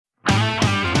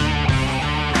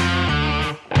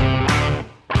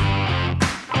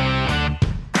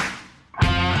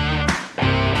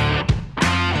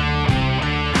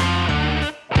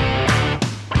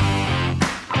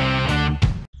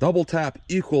DoubleTap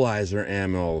Equalizer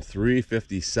ammo,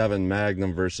 357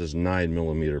 Magnum versus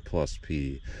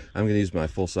 9mm+P. I'm going to use my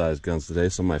full-size guns today.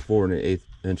 So my 4 1/8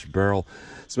 inch barrel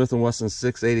Smith & Wesson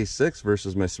 686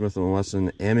 versus my Smith &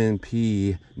 Wesson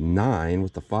M&P 9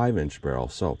 with the 5-inch barrel.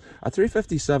 So a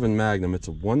 357 Magnum, it's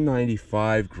a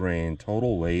 195 grain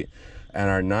total weight, and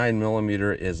our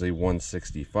 9mm is a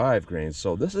 165 grain.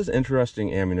 So this is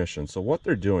interesting ammunition. So what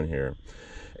they're doing here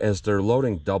is they're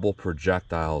loading double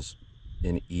projectiles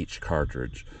in each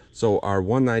cartridge. So our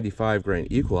 195 grain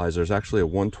Equalizer is actually a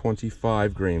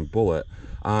 125 grain bullet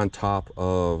on top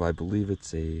of, I believe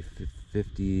it's a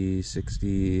 50,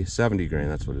 60, 70 grain.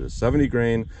 That's what it is, 70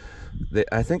 grain.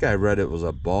 I think I read it was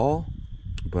a ball,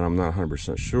 but I'm not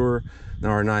 100% sure. Now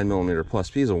our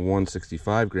 9mm+P is a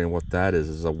 165 grain. What that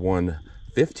is a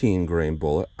 115 grain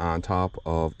bullet on top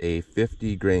of a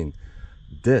 50 grain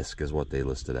disc is what they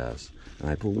listed as.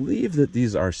 And I believe that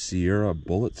these are Sierra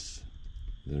bullets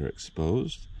that are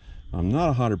exposed. I'm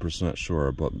not 100%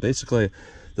 sure, but basically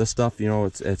this stuff, you know,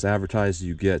 it's advertised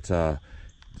you get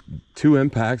 2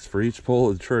 impacts for each pull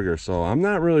of the trigger. So I'm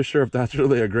not really sure if that's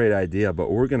really a great idea,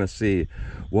 but we're gonna see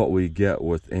what we get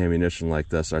with ammunition like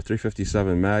this. Our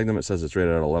 357 Magnum, it says it's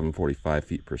rated at 1145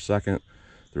 feet per second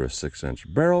through a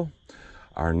 6-inch barrel.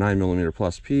 Our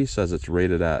 9mm+P says it's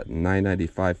rated at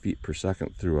 995 feet per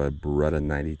second through a Beretta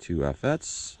 92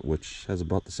 FS, which has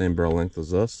about the same barrel length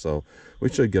as this. So we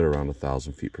should get around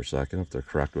 1,000 feet per second if they're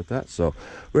correct with that. So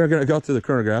we're going to go through the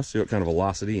chronograph, see what kind of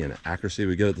velocity and accuracy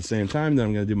we get at the same time. Then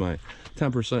I'm going to do my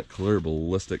 10% clear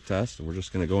ballistic test. And we're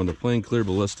just going to go into plain clear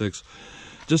ballistics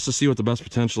just to see what the best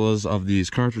potential is of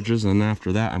these cartridges. And then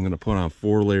after that, I'm going to put on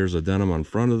 4 layers of denim on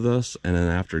front of this. And then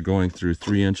after going through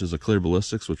 3 inches of clear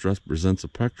ballistics, which represents a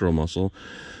pectoral muscle,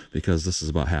 because this is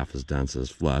about half as dense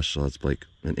as flesh, so it's like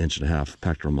 1.5 inches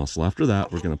pectoral muscle. After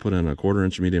that, we're going to put in a 1/4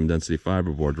 inch medium density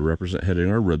fiberboard to represent hitting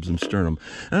our ribs and sternum.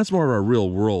 And that's more of our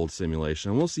real world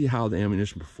simulation. And we'll see how the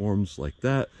ammunition performs like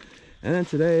that. And then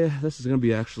today, this is going to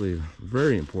be actually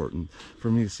very important for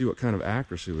me to see what kind of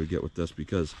accuracy we get with this,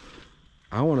 because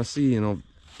I want to see, you know,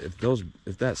 if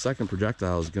that second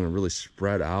projectile is going to really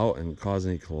spread out and cause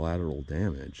any collateral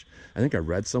damage. I think I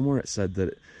read somewhere it said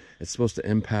that it's supposed to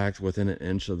impact within 1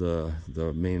 inch of the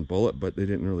main bullet, but they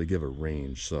didn't really give a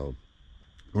range. So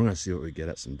we're going to see what we get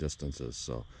at some distances.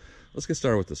 So let's get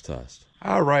started with this test.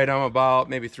 All right, I'm about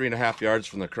maybe 3.5 yards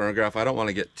from the chronograph. I don't want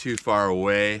to get too far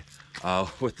away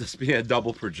with this being a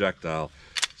double projectile.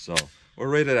 So we're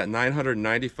rated at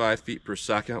 995 feet per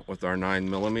second with our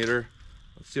 9mm.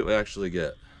 Let's see what we actually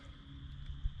get.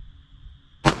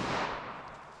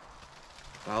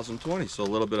 1,020, so a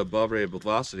little bit above rated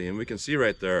velocity. And we can see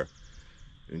right there,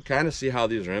 you can kind of see how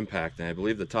these are impacting. I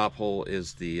believe the top hole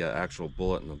is the actual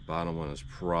bullet, and the bottom one is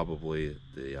probably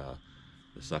the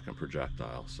second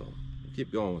projectile. So we'll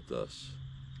keep going with this.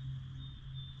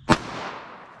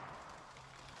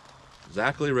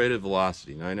 Exactly rated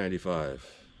velocity, 995.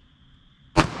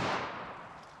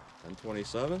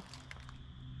 1027.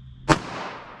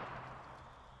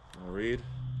 I'll read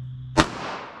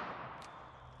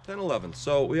 1011.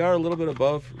 So we are a little bit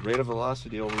above rate of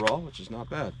velocity overall, which is not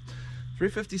bad.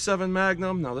 357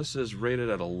 Magnum. Now this is rated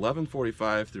at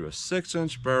 1145 through a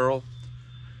 6-inch barrel.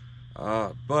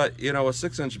 But you know, with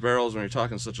 6-inch barrels, when you're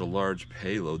talking such a large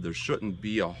payload, there shouldn't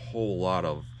be a whole lot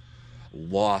of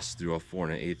loss through a 4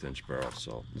 1/8 inch barrel.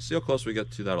 So let's see how close we get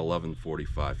to that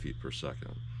 1145 feet per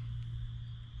second.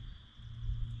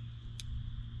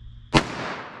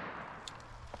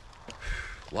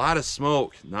 A lot of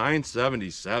smoke,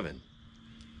 977.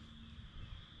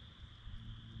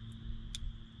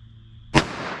 I'll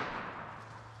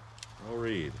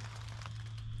read.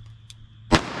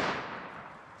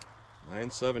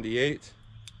 978.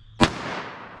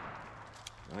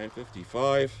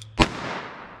 955.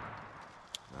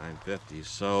 950.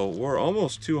 So we're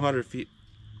almost 200 feet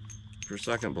per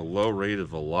second below rated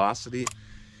velocity.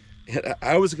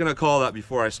 I was gonna call that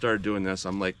before I started doing this.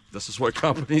 I'm like, this is what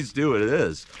companies do. It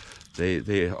is. They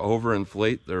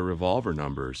overinflate their revolver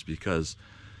numbers, because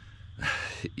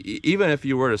even if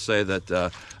you were to say that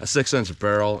a 6-inch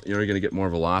barrel, you're gonna get more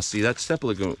velocity, that's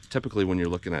typically when you're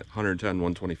looking at 110,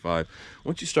 125.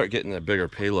 Once you start getting the bigger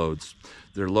payloads,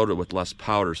 they're loaded with less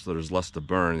powder, so there's less to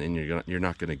burn, and you're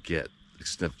not gonna get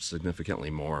significantly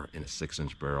more in a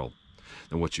 6-inch barrel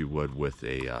than what you would with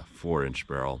a 4-inch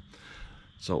barrel.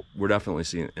 So we're definitely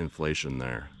seeing inflation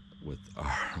there with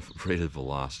our rated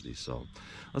velocity. So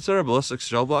let's set our ballistics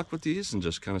shell block with these and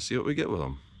just kind of see what we get with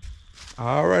them.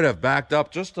 All right, I've backed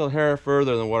up just a hair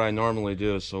further than what I normally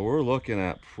do. So we're looking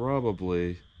at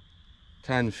probably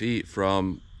 10 feet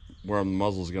from where the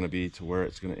muzzle is going to be to where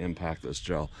it's going to impact this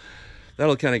gel.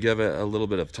 that'll kind of give it a little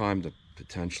bit of time to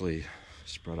potentially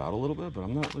spread out a little bit, but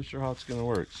I'm not really sure how it's going to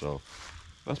work. So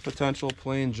best potential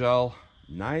plain gel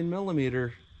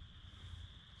 9mm.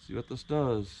 See what this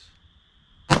does.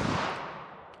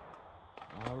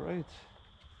 All right,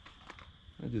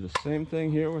 I'm gonna do the same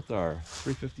thing here with our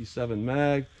 357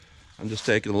 mag. I'm just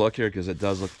taking a look here because it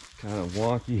does look kind of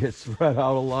wonky. It's spread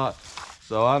out a lot,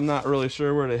 so I'm not really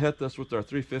sure where to hit this with our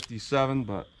 357,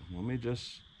 but let me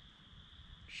just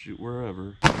shoot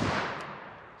wherever.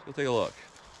 Let's go take a look.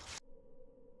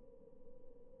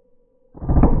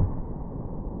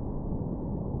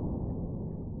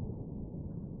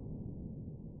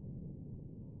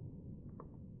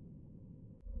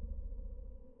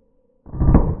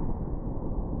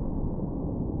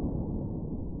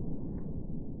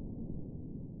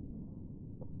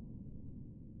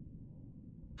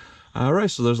 All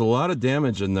right, so there's a lot of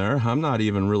damage in there. I'm not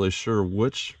even really sure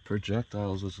which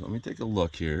projectiles this. Let me take a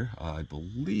look here. I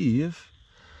believe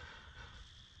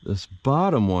this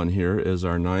bottom one here is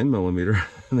our 9mm.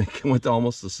 And they went to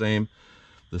almost the same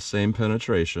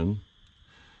penetration.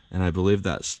 And I believe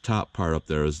that top part up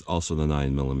there is also the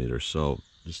 9mm. So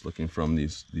just looking from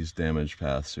these damage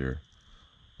paths here,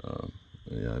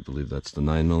 yeah, I believe that's the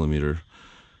 9mm,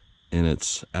 and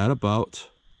it's at about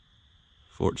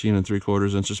 14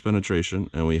 3/4 inches penetration,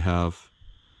 and we have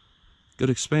good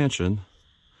expansion.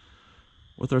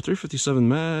 With our 357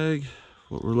 mag,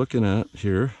 what we're looking at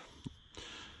here,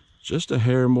 just a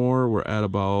hair more, we're at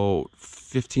about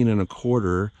 15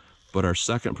 1/4, but our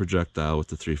second projectile with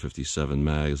the 357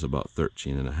 mag is about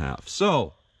 13 1/2.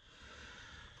 So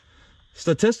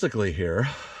statistically here,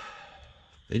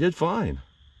 they did fine.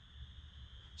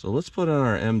 So let's put in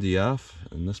our MDF,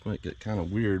 and this might get kind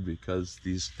of weird because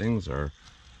these things are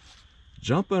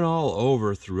jumping all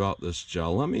over throughout this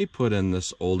gel. Let me put in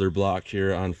this older block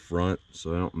here on front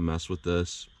so I don't mess with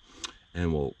this,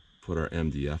 and we'll put our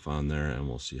MDF on there and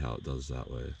we'll see how it does that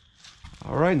way.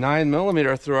 All right,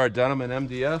 9mm through our denim and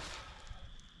MDF.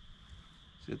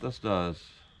 See what this does.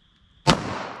 Let's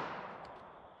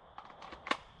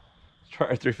try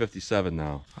our 357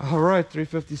 now. All right,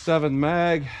 357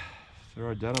 mag through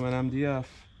our denim and MDF.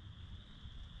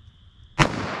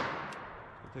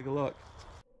 Let's take a look.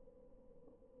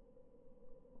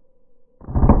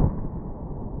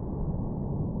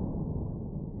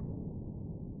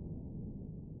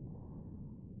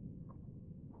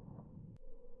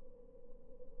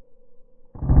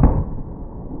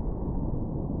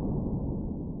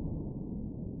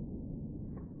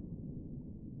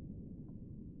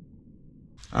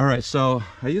 All right, so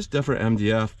I used different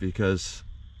MDF because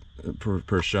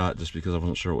per shot, just because I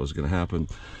wasn't sure what was going to happen.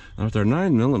 And with our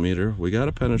 9mm, we got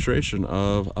a penetration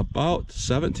of about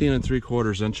 17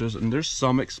 3/4 inches, and there's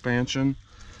some expansion.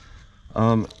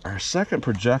 Our second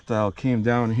projectile came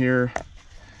down here,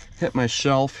 hit my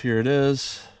shelf. Here it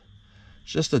is.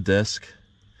 It's just a disc.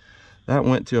 That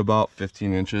went to about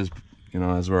 15 inches, you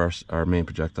know, as where our main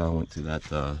projectile went to that,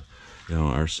 you know,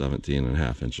 our 17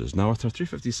 1/2 inches. Now with our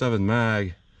 357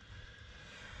 mag,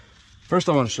 first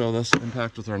I want to show this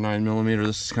impact with our 9mm.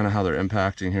 This is kind of how they're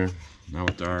impacting here. Now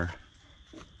with our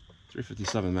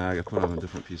 357 mag, I put on a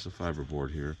different piece of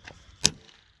fiberboard here.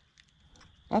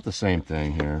 Not the same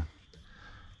thing here.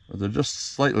 They're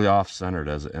just slightly off-centered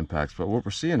as it impacts. But what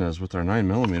we're seeing is with our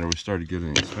 9mm, we started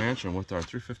getting expansion. With our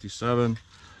 357,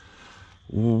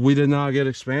 we did not get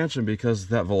expansion because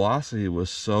that velocity was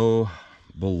so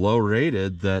below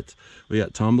rated that we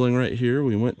got tumbling right here.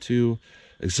 We went to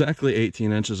exactly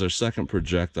 18 inches. Our second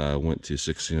projectile went to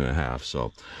 16 1/2.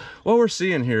 So what we're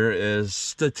seeing here is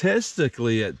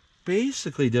statistically it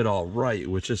basically did all right,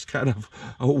 which is kind of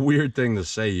a weird thing to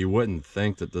say. You wouldn't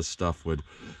think that this stuff would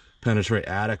penetrate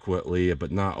adequately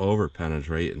but not over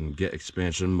penetrate and get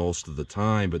expansion most of the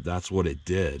time, but that's what it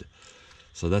did.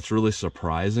 So that's really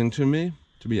surprising to me,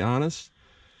 to be honest.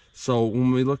 So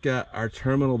when we look at our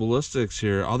terminal ballistics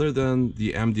here, other than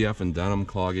the MDF and denim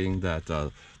clogging that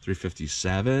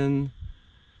 357,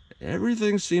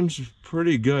 everything seems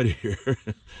pretty good here.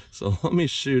 So let me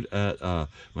shoot at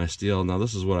my steel. Now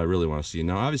this is what I really want to see.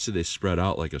 Now obviously they spread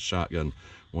out like a shotgun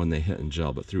when they hit in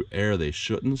gel, but through air they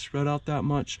shouldn't spread out that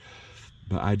much.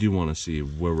 But I do want to see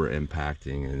where we're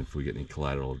impacting and if we get any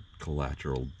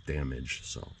collateral damage.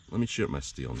 So let me shoot at my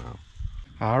steel now.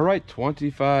 All right,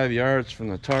 25 yards from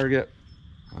the target.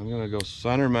 I'm gonna go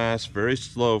center mass, very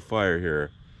slow fire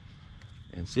here,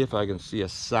 and see if I can see a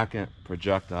second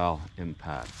projectile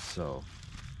impact. So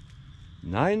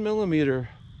 9mm,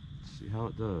 let's see how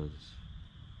it does.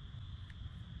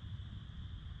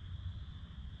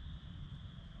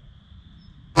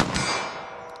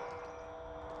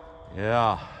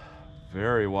 Yeah,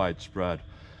 very widespread.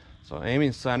 So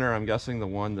aiming center, I'm guessing the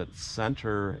one that's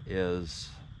center is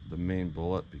the main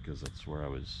bullet because that's where I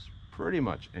was pretty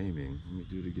much aiming. Let me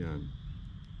do it again.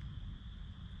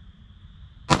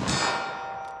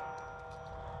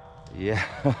 Yeah.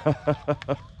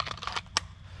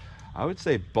 I would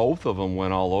say both of them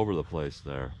went all over the place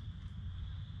there.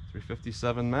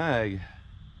 357 mag.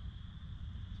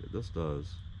 See what this does.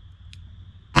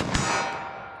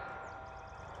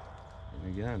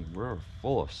 And again, we're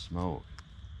full of smoke.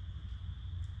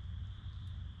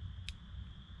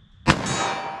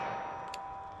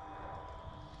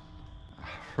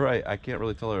 Right, I can't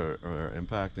really tell her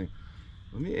impacting.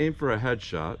 Let me aim for a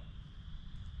headshot.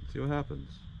 See what happens.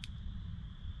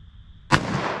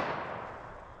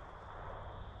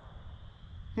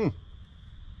 One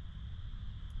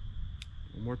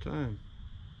more time.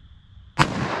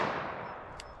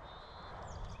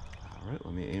 Alright,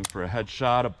 let me aim for a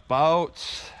headshot about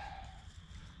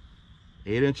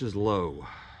 8 inches low.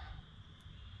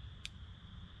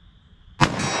 Yeah,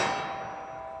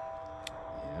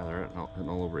 they're hitting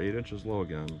all over 8 inches low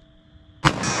again.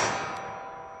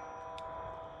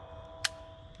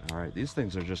 Alright, these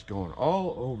things are just going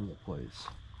all over the place.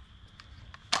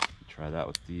 Try that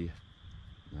with the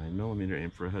 9mm,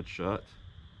 aim for a headshot.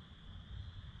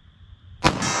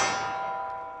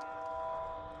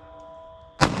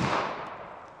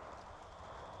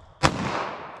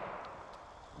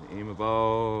 Aim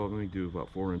about, let me do about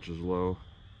 4 inches low.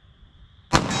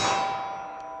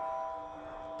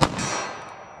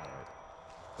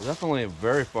 Definitely a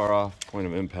very far off point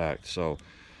of impact. So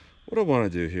what I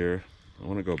want to do here, I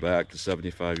want to go back to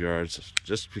 75 yards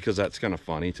just because that's kind of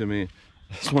funny to me.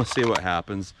 I just want to see what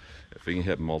happens if we can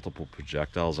hit multiple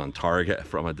projectiles on target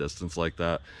from a distance like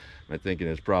that. My thinking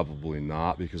is probably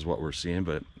not because what we're seeing,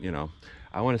 but you know,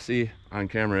 I want to see on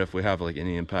camera if we have like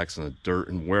any impacts on the dirt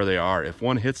and where they are. If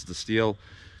one hits the steel,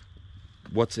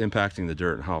 what's impacting the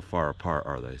dirt and how far apart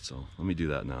are they? So let me do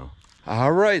that now.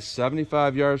 All right,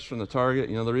 75 yards from the target.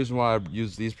 You know, the reason why I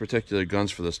use these particular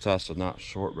guns for this test and not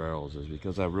short barrels is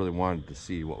because I really wanted to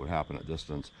see what would happen at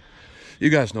distance. You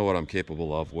guys know what I'm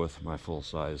capable of with my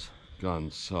full-size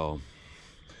guns, so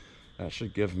that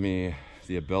should give me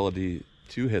the ability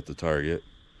to hit the target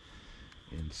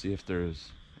and see if there's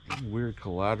any weird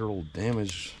collateral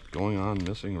damage going on,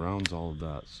 missing rounds, all of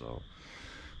that. So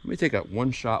let me take out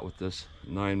one shot with this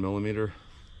 9mm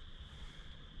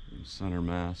in center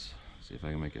mass. See if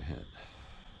I can make a hit.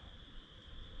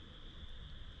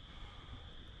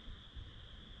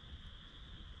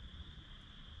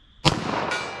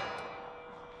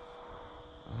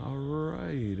 All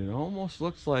right, it almost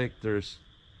looks like there's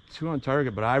two on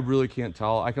target, but I really can't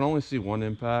tell. I can only see one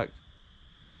impact.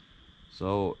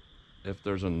 So if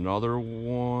there's another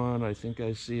one, I think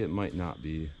I see, it might not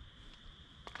be.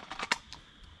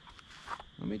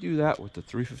 Let me do that with the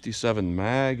 357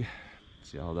 mag.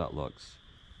 See how that looks.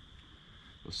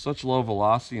 With such low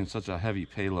velocity and such a heavy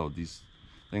payload, these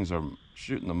things are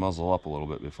shooting the muzzle up a little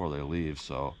bit before they leave.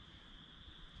 So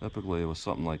typically with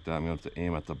something like that, I'm going to have to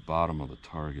aim at the bottom of the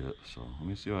target. So let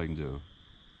me see what I can do.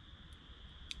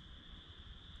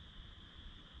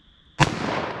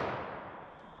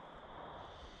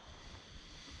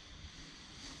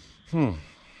 Let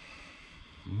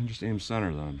me just aim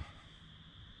center then.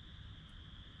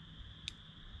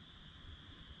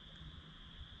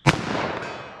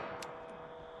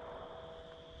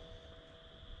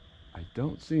 I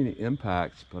don't see any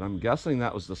impacts, but I'm guessing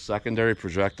that was the secondary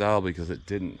projectile because it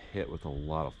didn't hit with a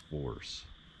lot of force.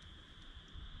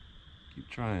 Keep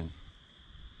trying.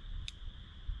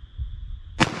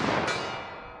 That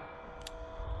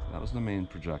was the main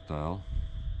projectile.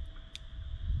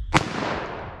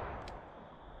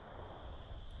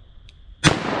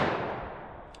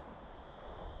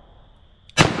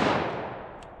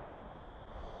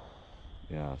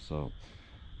 Yeah, so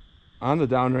on the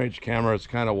downrange camera, it's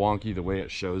kind of wonky the way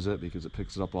it shows it because it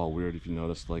picks it up all weird. If you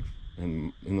notice, like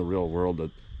in the real world,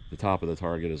 the top of the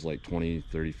target is like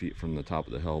 20-30 feet from the top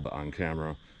of the hill, but on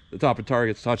camera, the top of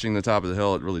target's touching the top of the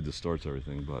hill. It really distorts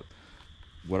everything. But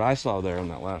what I saw there in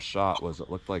that last shot was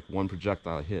it looked like one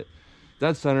projectile hit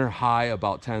dead center high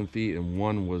about 10 feet, and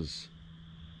one was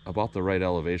about the right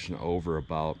elevation over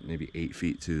about maybe 8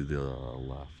 feet to the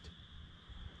left.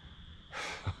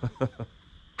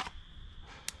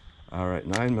 All right,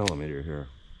 9mm here.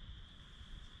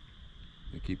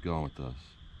 Let me keep going with this.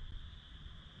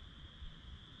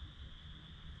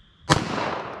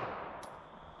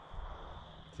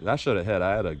 See, that should have hit.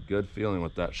 I had a good feeling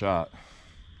with that shot.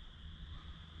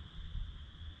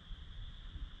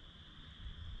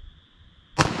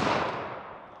 Same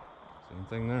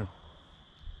thing there.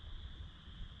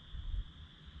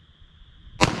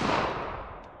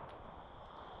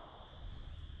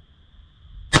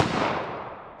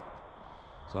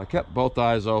 So I kept both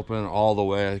eyes open all the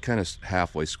way. I kind of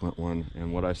halfway squint one,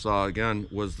 and what I saw again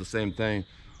was the same thing.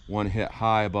 One hit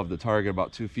high above the target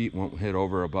about 2 feet, one hit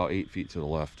over about 8 feet to the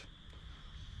left.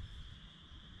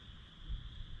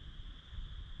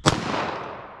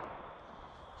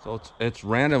 So it's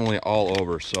randomly all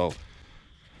over. So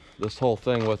this whole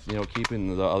thing with, you know,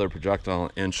 keeping the other projectile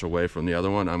an inch away from the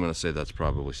other one, I'm going to say that's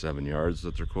probably 7 yards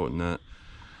that they're quoting that.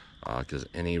 Because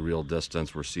any real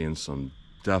distance, we're seeing some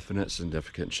definite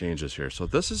significant changes here. So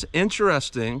this is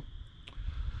interesting,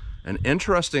 an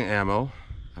interesting ammo.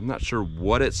 I'm not sure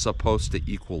what it's supposed to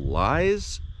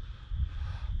equalize.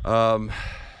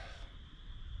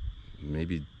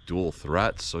 Maybe dual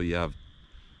threats, so you have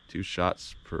 2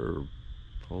 shots per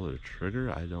pull of the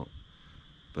trigger. I don't,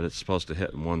 but it's supposed to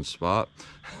hit in one spot.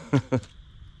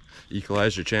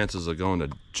 Equalize your chances of going to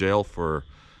jail for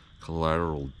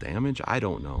collateral damage. I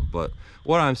don't know, but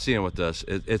what I'm seeing with this,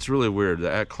 it's really weird.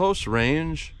 At close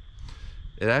range,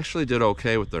 it actually did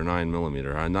okay with their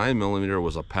 9mm. Our 9mm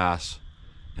was a pass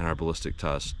in our ballistic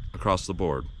test across the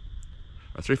board.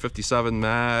 Our 357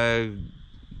 mag,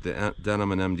 the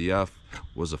denim and MDF,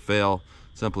 was a fail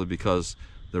simply because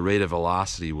the rate of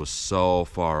velocity was so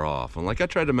far off. And like I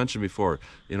tried to mention before,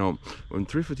 you know, when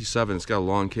 357, it's got a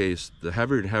long case, the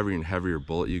heavier and heavier and heavier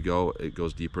bullet you go, it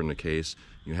goes deeper in the case.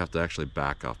 You have to actually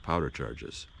back off powder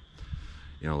charges.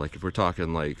 You know, like if we're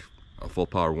talking like a full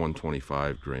power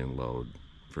 125 grain load,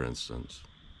 for instance.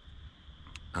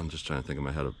 I'm just trying to think in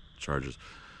my head of charges.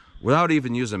 Without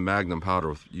even using Magnum powder,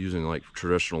 with using like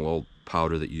traditional old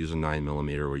powder that you use in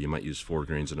 9mm, where you might use 4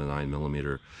 grains in a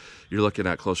 9mm, you're looking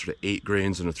at closer to 8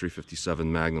 grains in a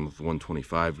 357 Magnum with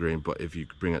 125 grain. But if you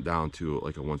bring it down to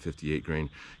like a 158 grain,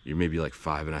 you're maybe like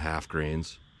 5.5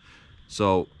 grains.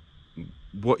 So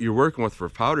what you're working with for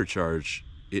powder charge,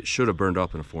 it should have burned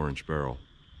up in a 4-inch barrel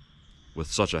with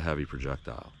such a heavy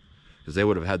projectile, because they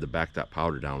would have had to back that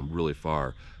powder down really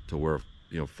far to where,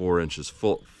 you know, 4 inches,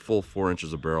 full 4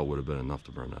 inches of barrel would have been enough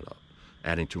to burn that up.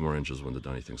 Adding 2 more inches wouldn't have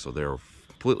done anything. So they're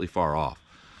completely far off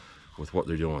with what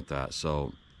they're doing with that.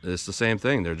 So it's the same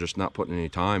thing. They're just not putting any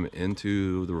time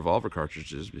into the revolver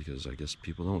cartridges because I guess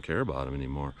people don't care about them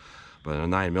anymore. But in a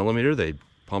 9mm, they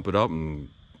pump it up and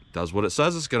does what it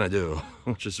says it's going to do,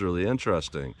 which is really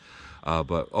interesting.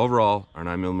 But overall, our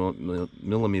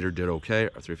 9mm did okay.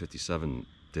 Our 357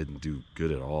 didn't do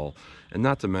good at all. And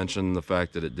not to mention the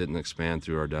fact that it didn't expand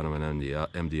through our denim and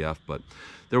MDF, but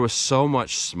there was so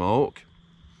much smoke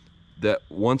that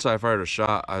once I fired a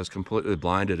shot, I was completely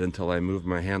blinded until I moved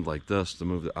my hand like this to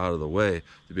move it out of the way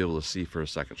to be able to see for a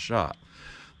second shot.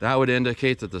 That would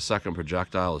indicate that the second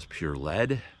projectile is pure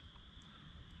lead,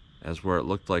 as where it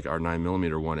looked like our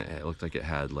 9mm one, it looked like it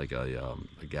had like a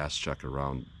gas check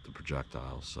around the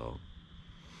projectile. So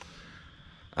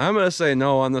I'm gonna say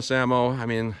no on this ammo. I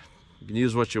mean, you can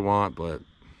use what you want, but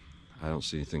I don't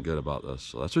see anything good about this.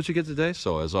 So that's what you get today.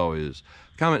 So as always,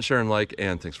 comment, share, and like,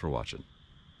 and thanks for watching.